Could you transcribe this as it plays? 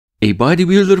A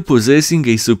bodybuilder possessing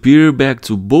a superior back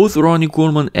to both Ronnie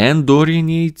Coleman and Dorian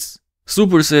Yates?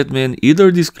 Superset man, either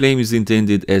this claim is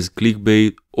intended as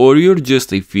clickbait or you're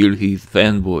just a Phil Heath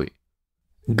fanboy.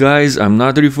 Guys, I'm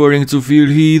not referring to Phil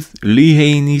Heath, Lee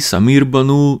Haney, Samir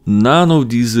Banu, none of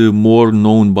these more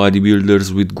known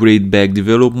bodybuilders with great back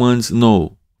developments,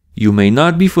 no. You may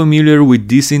not be familiar with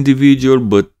this individual,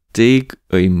 but take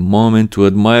a moment to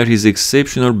admire his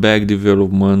exceptional back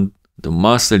development, the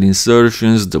muscle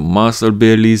insertions, the muscle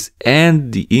bellies,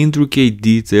 and the intricate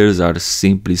details are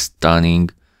simply stunning.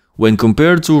 When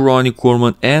compared to Ronnie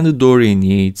Coleman and Dorian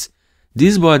Yates,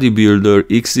 this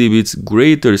bodybuilder exhibits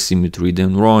greater symmetry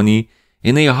than Ronnie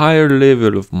and a higher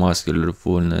level of muscular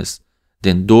fullness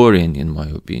than Dorian, in my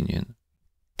opinion.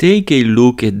 Take a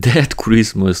look at that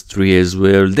Christmas tree as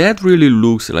well. That really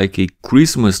looks like a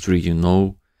Christmas tree, you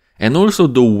know. And also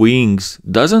the wings,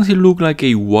 doesn't he look like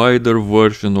a wider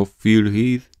version of Phil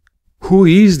Heath? Who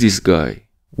is this guy?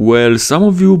 Well, some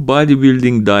of you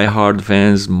bodybuilding die-hard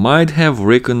fans might have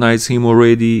recognized him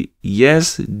already.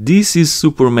 Yes, this is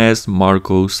supermass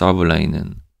Marko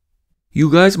Savolainen.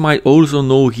 You guys might also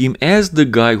know him as the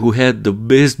guy who had the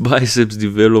best biceps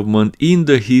development in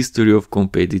the history of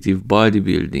competitive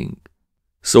bodybuilding.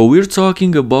 So we're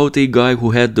talking about a guy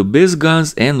who had the best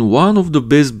guns and one of the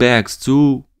best backs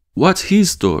too. What's his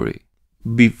story?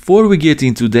 Before we get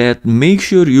into that, make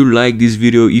sure you like this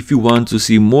video if you want to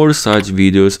see more such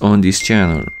videos on this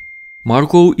channel.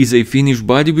 Marko is a Finnish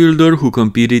bodybuilder who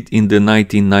competed in the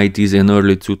 1990s and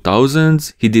early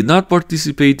 2000s. He did not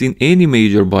participate in any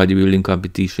major bodybuilding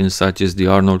competitions such as the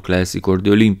Arnold Classic or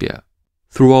the Olympia.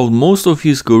 Throughout most of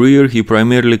his career, he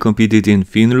primarily competed in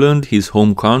Finland, his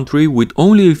home country, with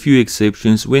only a few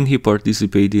exceptions when he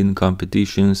participated in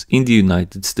competitions in the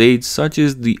United States, such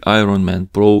as the Ironman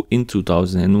Pro in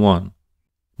 2001.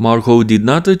 Marko did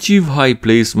not achieve high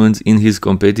placements in his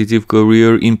competitive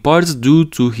career, in parts due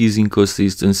to his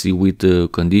inconsistency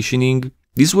with conditioning.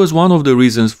 This was one of the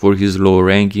reasons for his low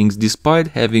rankings despite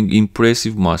having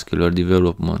impressive muscular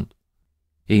development.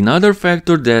 Another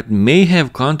factor that may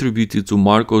have contributed to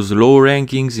Marko's low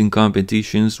rankings in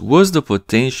competitions was the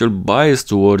potential bias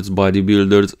towards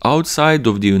bodybuilders outside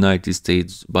of the United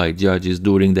States by judges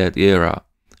during that era.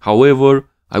 However,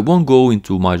 I won't go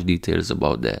into much details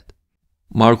about that.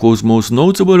 Marko's most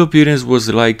notable appearance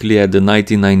was likely at the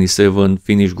 1997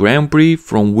 Finnish Grand Prix,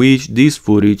 from which this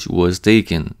footage was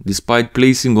taken. Despite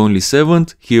placing only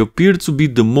 7th, he appeared to be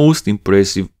the most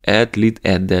impressive athlete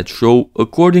at that show,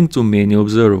 according to many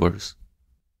observers.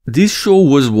 This show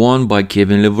was won by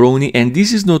Kevin Levrone, and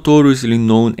this is notoriously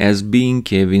known as being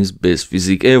Kevin's best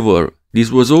physique ever. This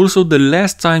was also the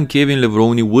last time Kevin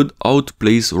Levrone would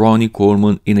outplace Ronnie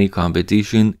Coleman in a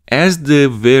competition, as the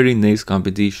very next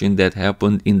competition that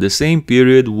happened in the same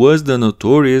period was the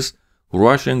notorious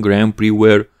Russian Grand Prix,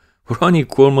 where Ronnie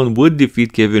Coleman would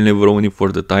defeat Kevin Levrone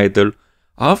for the title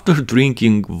after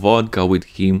drinking vodka with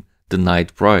him the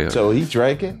night prior. So he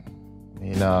drank it,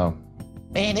 you know.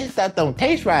 Man, this stuff don't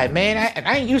taste right, man.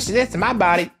 I ain't used to this in my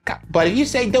body, but if you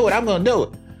say do it, I'm gonna do it.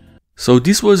 So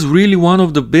this was really one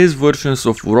of the best versions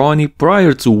of Ronnie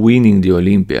prior to winning the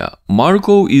Olympia.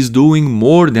 Marko is doing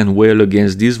more than well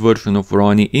against this version of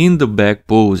Ronnie in the back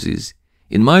poses.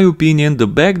 In my opinion, the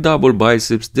back double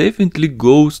biceps definitely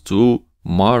goes to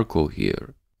Marko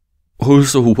here.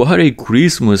 Also, what a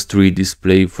Christmas tree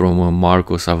display from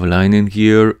Marko Savolainen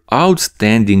here.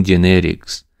 Outstanding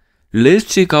genetics. Let's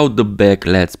check out the back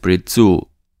lat spread too.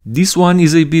 This one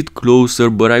is a bit closer,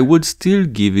 but I would still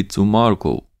give it to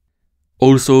Marko.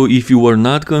 Also, if you were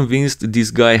not convinced this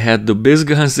guy had the best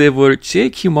guns ever,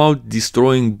 check him out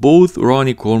destroying both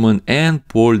Ronnie Coleman and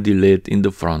Paul Dillette in the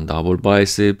front double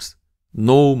biceps.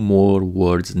 No more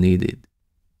words needed.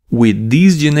 With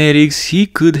these genetics, he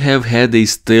could have had a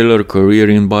stellar career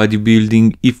in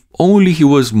bodybuilding if only he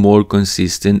was more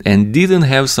consistent and didn't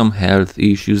have some health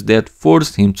issues that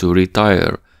forced him to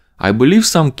retire. I believe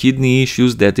some kidney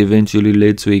issues that eventually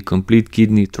led to a complete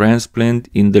kidney transplant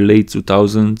in the late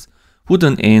 2000s put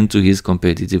an end to his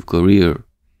competitive career.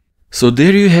 So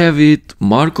there you have it,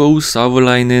 Marko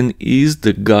Savolainen is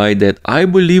the guy that I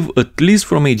believe, at least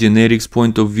from a genetics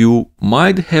point of view,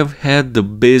 might have had the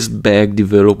best back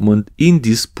development in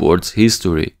this sport's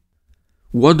history.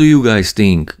 What do you guys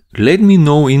think? Let me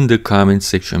know in the comment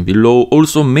section below.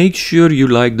 Also make sure you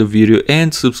like the video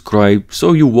and subscribe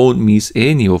so you won't miss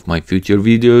any of my future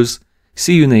videos.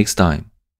 See you next time.